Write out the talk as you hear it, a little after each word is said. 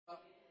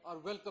are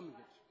welcoming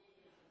it.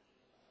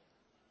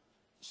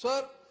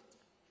 Sir,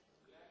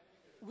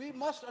 we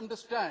must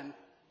understand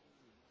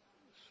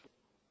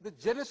the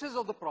genesis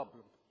of the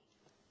problem.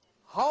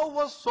 How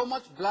was so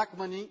much black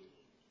money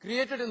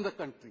created in the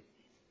country?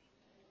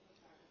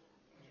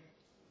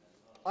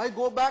 I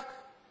go back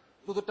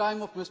to the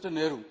time of Mr.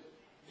 Nehru,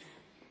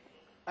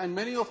 and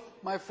many of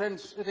my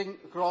friends sitting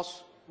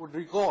across would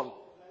recall,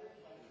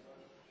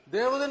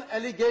 there was an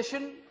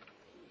allegation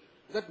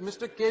that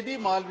Mr. K.D.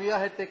 Malviya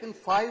had taken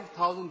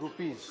 5,000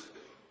 rupees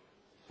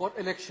for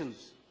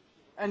elections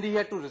and he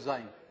had to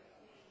resign.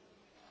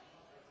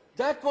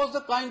 That was the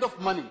kind of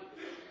money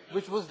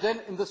which was then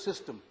in the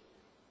system.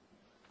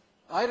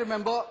 I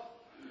remember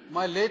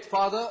my late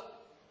father,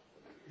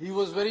 he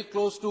was very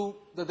close to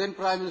the then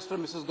Prime Minister,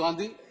 Mrs.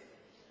 Gandhi.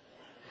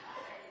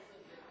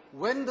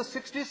 When the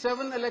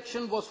 67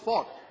 election was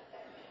fought,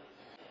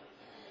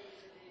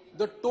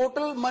 the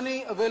total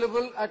money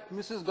available at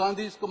Mrs.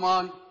 Gandhi's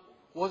command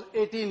was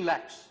 18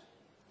 lakhs.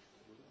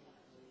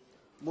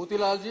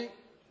 Motilal ji,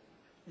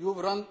 you've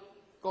run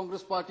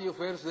Congress Party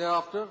affairs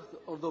thereafter,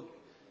 or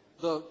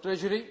the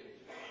treasury.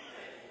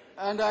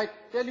 And I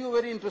tell you a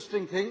very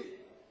interesting thing.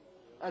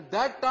 At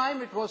that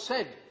time it was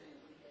said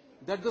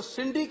that the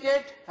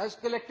syndicate has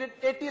collected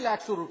 80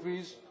 lakhs of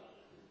rupees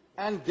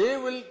and they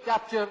will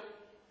capture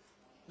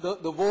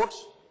the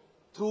votes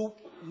through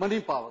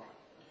money power.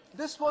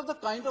 This was the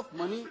kind of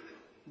money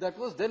that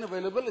was then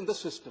available in the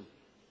system.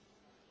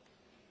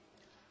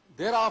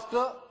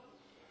 Thereafter,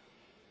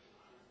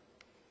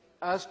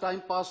 as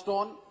time passed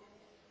on,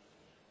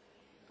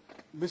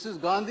 Mrs.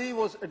 Gandhi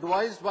was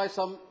advised by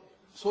some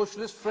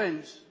socialist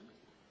friends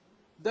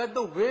that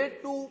the way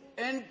to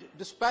end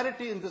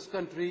disparity in this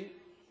country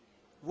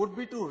would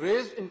be to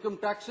raise income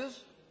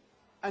taxes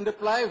and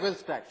apply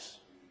wealth tax.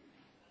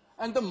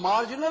 And the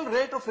marginal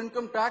rate of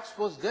income tax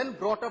was then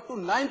brought up to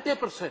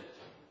 90%.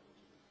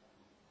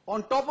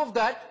 On top of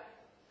that,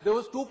 there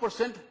was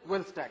 2%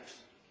 wealth tax,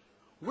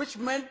 which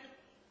meant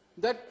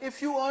that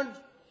if you earned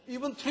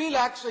even 3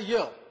 lakhs a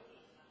year,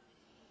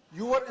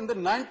 you were in the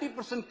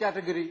 90%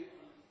 category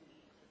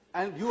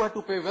and you had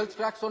to pay wealth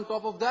tax on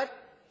top of that.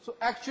 So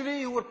actually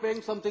you were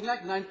paying something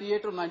like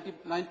 98 or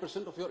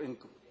 99% of your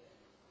income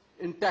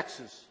in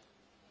taxes.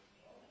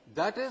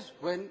 That is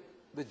when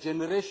the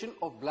generation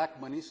of black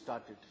money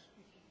started.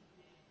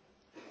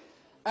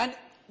 And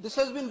this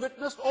has been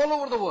witnessed all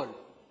over the world.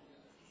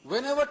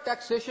 Whenever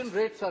taxation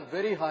rates are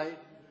very high,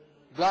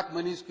 black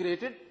money is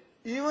created.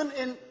 Even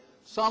in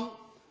some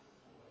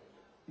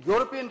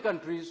European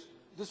countries,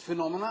 this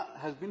phenomena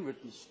has been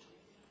witnessed.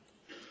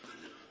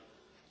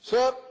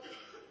 Sir,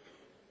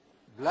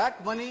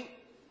 black money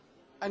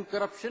and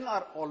corruption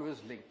are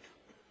always linked.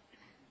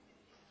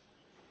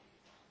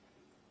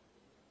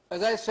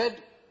 As I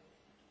said,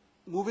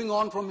 moving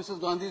on from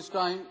Mrs. Gandhi's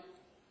time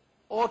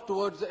or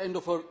towards the end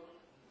of her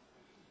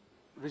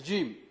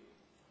regime,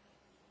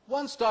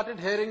 one started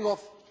hearing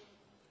of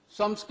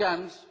some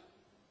scams,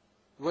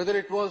 whether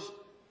it was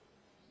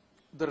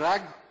the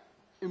rag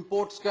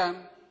import scam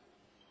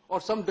or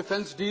some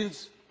defense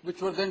deals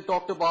which were then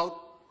talked about,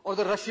 or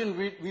the Russian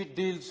wheat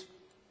deals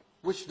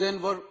which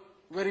then were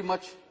very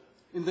much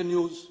in the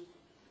news.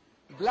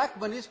 Black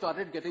money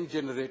started getting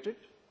generated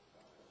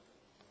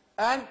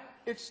and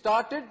it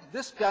started,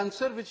 this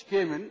cancer which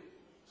came in,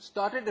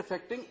 started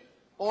affecting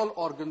all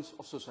organs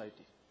of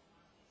society.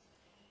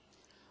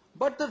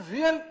 But the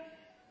real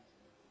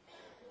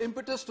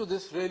impetus to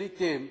this really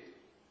came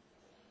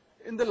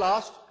in the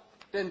last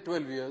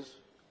 10-12 years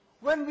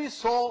when we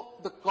saw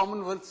the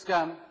Commonwealth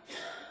scam,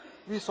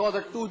 we saw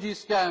the 2G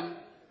scam,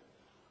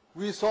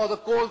 we saw the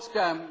coal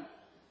scam,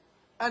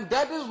 and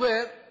that is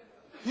where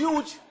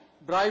huge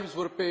bribes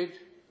were paid,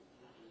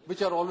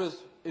 which are always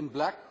in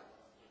black,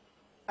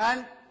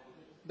 and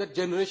the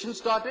generation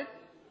started,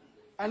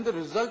 and the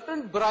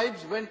resultant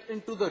bribes went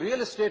into the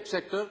real estate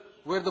sector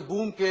where the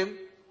boom came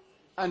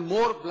and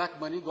more black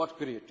money got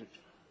created.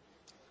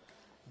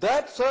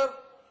 That, sir,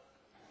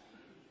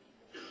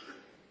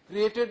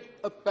 created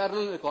a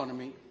parallel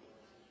economy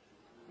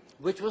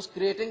which was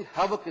creating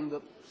havoc in the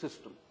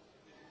system.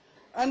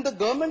 And the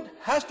government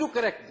has to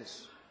correct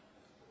this,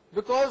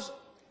 because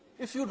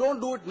if you don't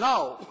do it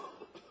now,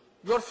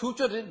 your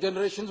future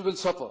generations will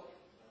suffer.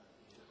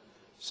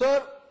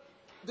 Sir,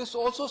 this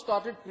also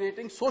started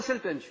creating social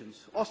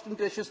tensions,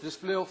 ostentatious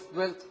display of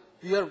wealth.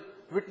 We are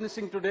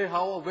witnessing today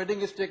how a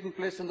wedding is taking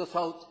place in the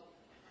south.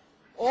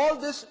 All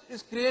this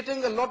is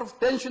creating a lot of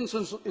tensions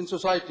in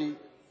society.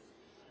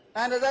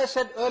 And as I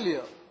said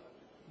earlier,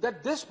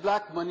 that this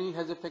black money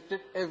has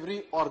affected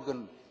every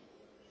organ.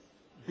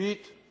 Be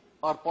it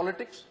our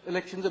politics,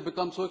 elections have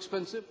become so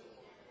expensive,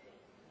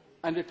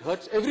 and it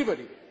hurts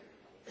everybody.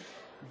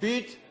 Be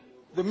it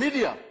the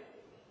media.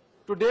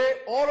 Today,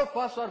 all of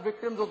us are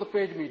victims of the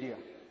paid media.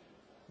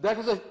 That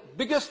is the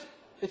biggest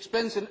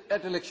expense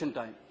at election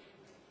time.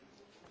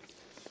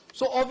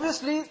 So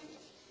obviously,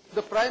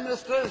 the Prime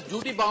Minister is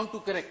duty-bound to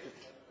correct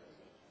it.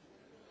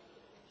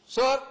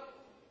 Sir,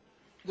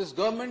 this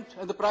government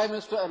and the Prime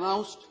Minister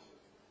announced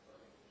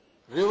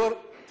river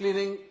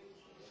cleaning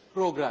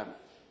program.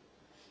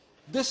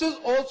 This is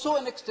also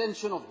an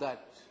extension of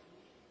that.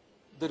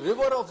 The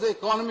river of the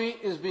economy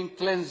is being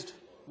cleansed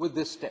with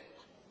this step.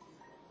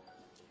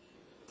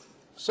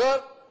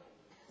 Sir,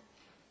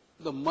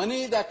 the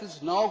money that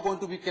is now going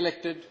to be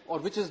collected or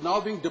which is now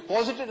being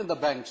deposited in the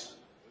banks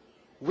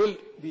will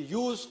be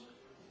used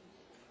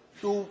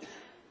to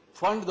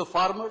fund the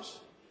farmers,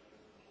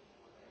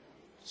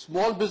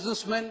 small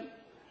businessmen,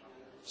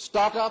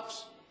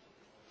 startups,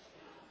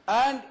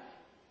 and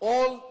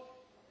all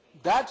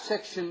that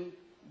section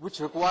which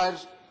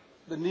requires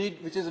the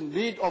need, which is in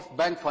need of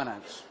bank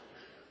finance.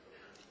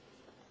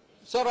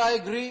 Sir, I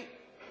agree,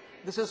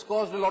 this has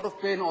caused a lot of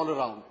pain all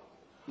around.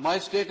 My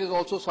state is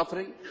also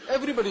suffering,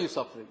 everybody is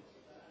suffering.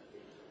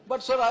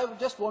 But sir, I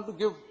just want to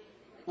give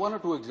one or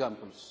two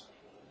examples.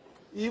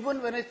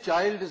 Even when a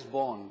child is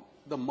born,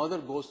 the mother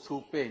goes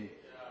through pain.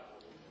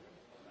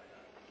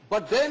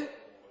 But then,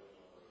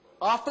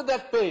 after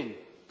that pain,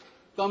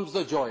 comes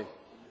the joy.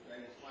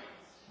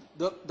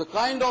 The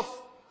kind of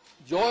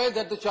joy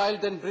that the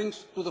child then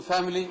brings to the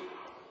family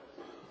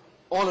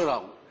all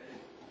around.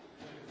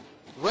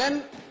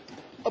 When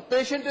a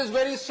patient is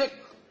very sick,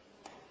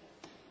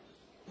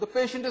 the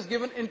patient is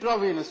given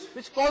intravenous,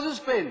 which causes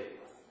pain.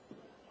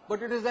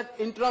 But it is that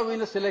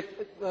intravenous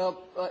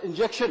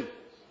injection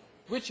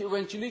which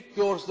eventually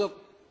cures the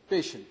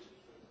patient.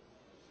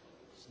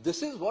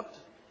 This is what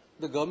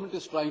the government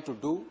is trying to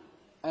do,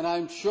 and I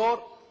am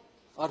sure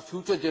our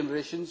future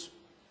generations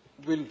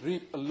will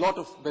reap a lot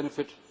of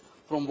benefit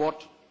from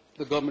what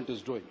the government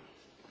is doing.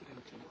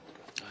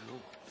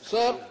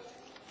 Sir,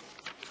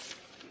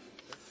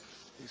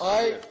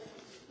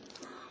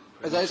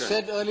 as I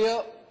said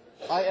earlier,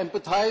 I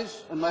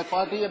empathize and my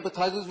party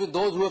empathizes with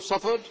those who have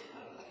suffered,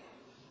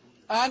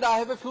 and I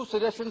have a few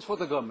suggestions for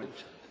the government.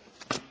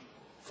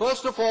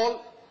 First of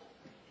all,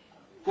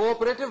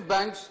 cooperative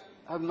banks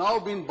have now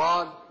been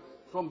barred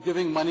from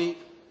giving money.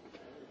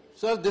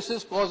 Sir, this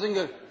is causing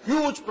a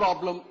huge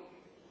problem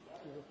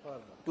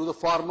to the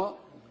farmer.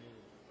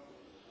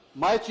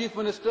 My Chief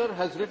Minister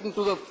has written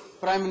to the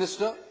Prime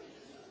Minister.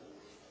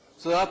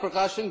 Sardar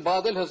Prakash Singh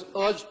Badal has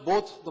urged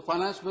both the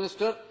Finance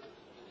Minister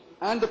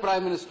and the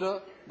Prime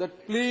Minister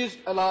that please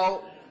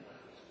allow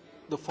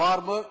the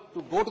farmer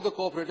to go to the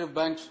cooperative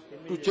banks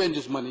to change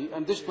his money,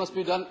 and this must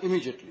be done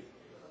immediately.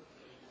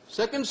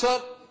 Second,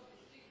 sir,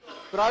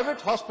 private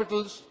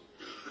hospitals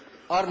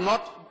are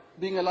not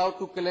being allowed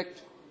to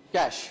collect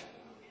cash.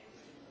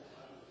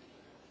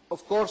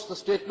 Of course, the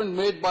statement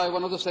made by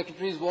one of the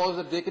secretaries was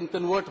that they can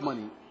convert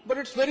money. But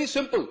it's very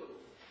simple.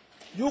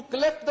 You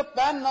collect the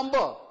PAN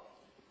number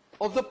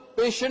of the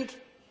patient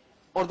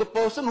or the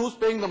person who's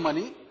paying the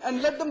money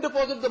and let them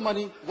deposit the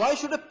money. Why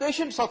should a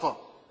patient suffer?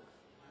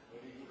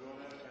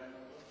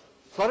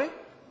 Sorry?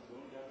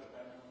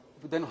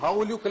 Then how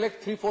will you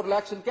collect 3-4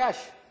 lakhs in cash?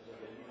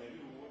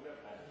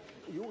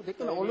 They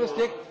can always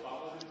take...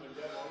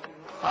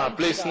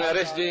 Please,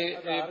 Naresh ji,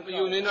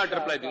 you need not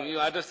reply. You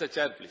address the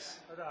chair, please.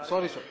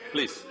 Sorry, sir.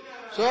 Please.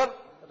 Sir,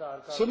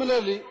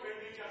 similarly,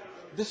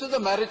 this is a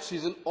marriage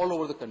season all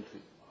over the country.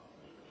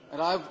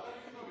 And I've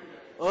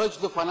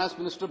urged the Finance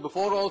Minister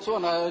before also,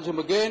 and I urge him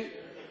again,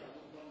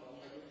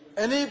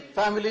 any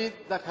family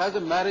that has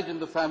a marriage in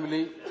the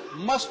family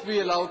must be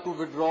allowed to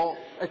withdraw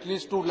at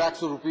least 2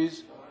 lakhs of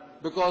rupees,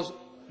 because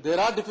there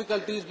are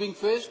difficulties being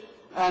faced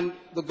and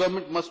the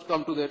government must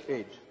come to their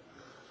aid.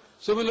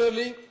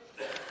 Similarly,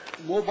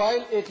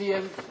 mobile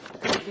ATMs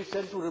will be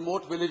sent to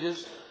remote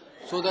villages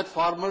so that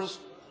farmers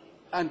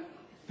and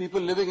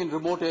people living in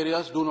remote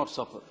areas do not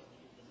suffer.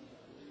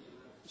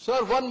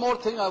 Sir, one more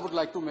thing I would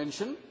like to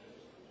mention,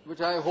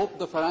 which I hope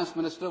the Finance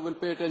Minister will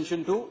pay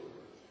attention to,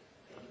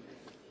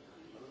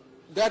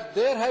 that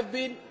there have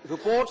been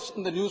reports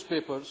in the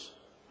newspapers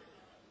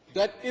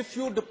that if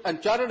you,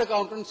 and chartered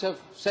accountants have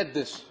said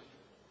this,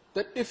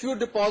 that if you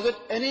deposit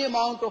any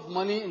amount of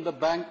money in the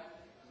bank,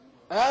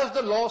 as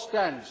the law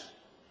stands,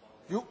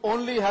 you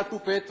only have to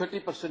pay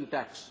 30%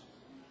 tax,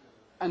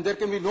 and there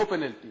can be no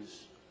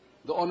penalties.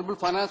 The Honourable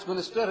Finance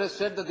Minister has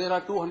said that there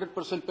are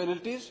 200%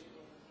 penalties,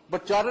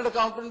 but chartered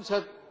accountants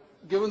have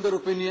given their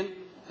opinion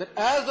that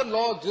as the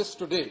law exists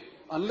today,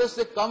 unless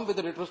they come with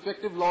a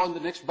retrospective law in the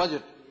next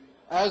budget,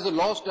 as the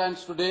law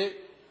stands today,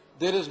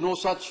 there is no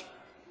such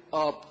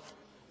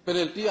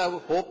penalty. I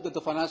would hope that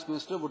the Finance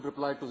Minister would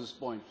reply to this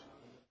point.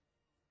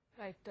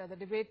 Right, the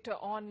debate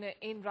on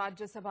in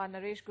Rajya Sabha,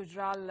 Naresh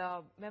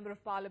Gujral, Member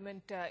of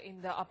Parliament in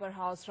the upper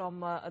house from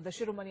the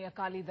Shiromani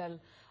Akali Dal,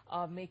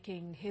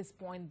 making his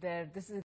point there. This is